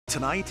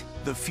Tonight,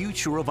 the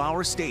future of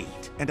our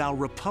state and our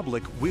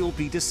republic will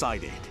be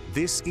decided.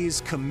 This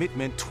is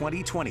Commitment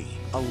 2020,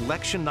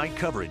 election night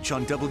coverage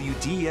on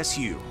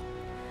WDSU.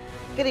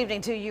 Good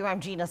evening to you. I'm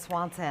Gina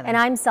Swanson. And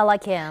I'm Sella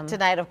Kim.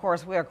 Tonight, of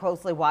course, we are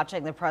closely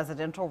watching the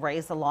presidential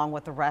race along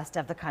with the rest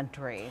of the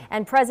country.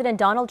 And President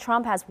Donald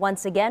Trump has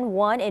once again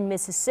won in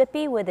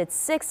Mississippi with its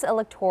 6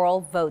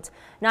 electoral votes.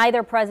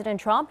 Neither President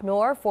Trump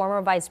nor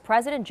former Vice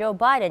President Joe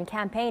Biden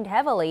campaigned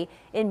heavily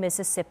in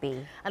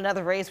Mississippi.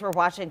 Another race we're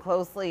watching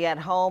closely at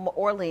home,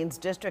 Orleans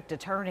District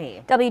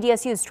Attorney.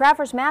 WDSU's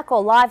Travers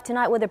Mackel live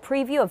tonight with a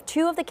preview of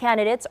 2 of the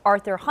candidates,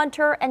 Arthur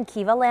Hunter and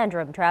Kiva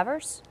Landrum.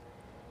 Travers?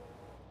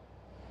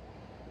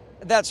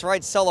 That's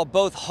right, Sella.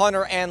 Both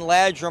Hunter and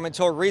Landrum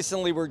until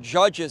recently were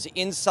judges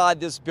inside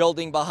this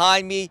building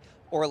behind me,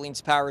 Orleans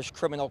Parish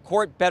Criminal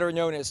Court, better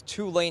known as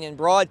Tulane and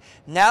Broad.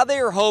 Now they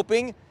are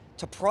hoping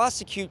to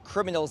prosecute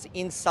criminals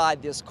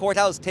inside this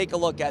courthouse. Take a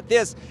look at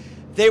this.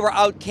 They were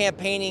out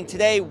campaigning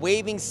today,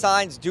 waving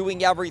signs,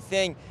 doing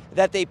everything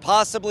that they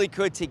possibly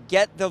could to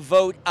get the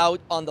vote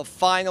out on the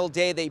final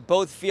day. They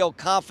both feel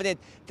confident.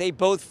 They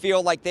both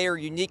feel like they are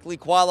uniquely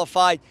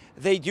qualified.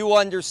 They do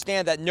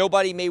understand that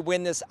nobody may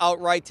win this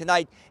outright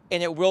tonight,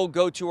 and it will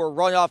go to a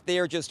runoff. They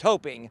are just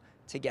hoping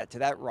to get to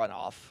that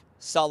runoff.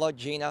 Sella,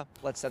 Gina,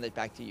 let's send it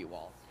back to you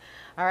all.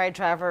 All right,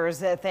 Travers,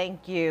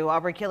 thank you.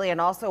 Aubrey Killian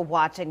also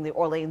watching the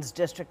Orleans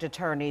District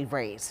Attorney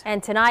race.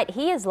 And tonight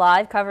he is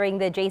live covering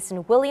the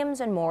Jason Williams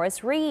and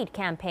Morris Reed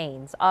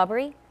campaigns.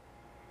 Aubrey?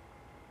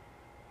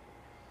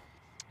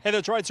 Hey,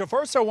 that's right. So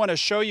first I want to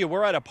show you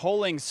we're at a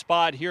polling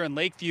spot here in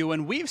Lakeview,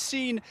 and we've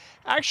seen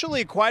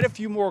actually quite a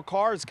few more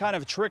cars kind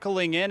of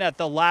trickling in at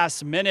the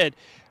last minute.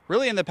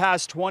 Really, in the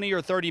past 20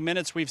 or 30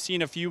 minutes, we've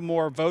seen a few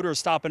more voters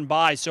stopping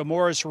by. So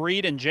Morris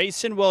Reed and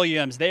Jason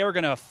Williams, they are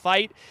going to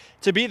fight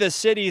to be the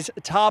city's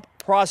top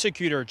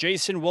prosecutor.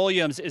 Jason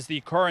Williams is the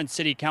current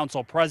city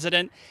council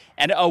president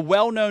and a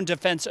well-known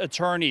defense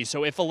attorney.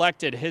 So if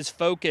elected, his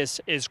focus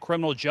is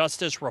criminal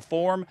justice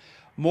reform.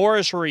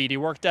 Morris Reed, he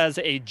worked as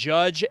a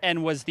judge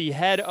and was the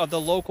head of the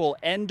local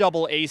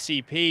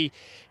NAACP.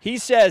 He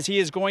says he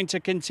is going to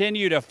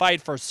continue to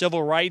fight for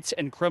civil rights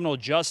and criminal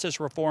justice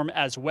reform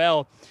as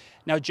well.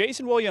 Now,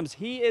 Jason Williams,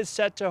 he is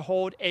set to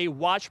hold a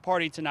watch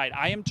party tonight.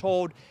 I am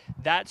told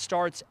that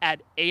starts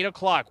at 8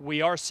 o'clock.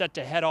 We are set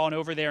to head on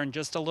over there in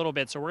just a little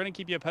bit, so we're going to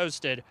keep you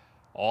posted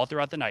all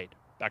throughout the night.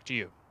 Back to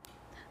you.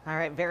 All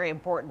right, very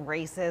important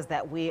races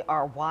that we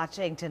are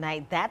watching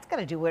tonight. That's going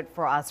to do it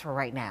for us for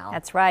right now.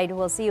 That's right.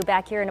 We'll see you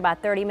back here in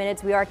about 30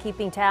 minutes. We are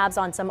keeping tabs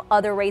on some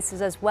other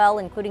races as well,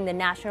 including the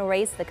national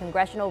race, the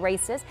congressional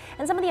races,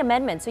 and some of the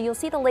amendments. So you'll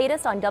see the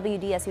latest on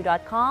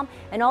WDSU.com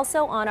and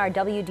also on our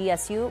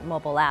WDSU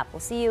mobile app. We'll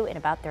see you in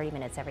about 30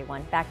 minutes,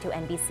 everyone. Back to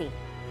NBC.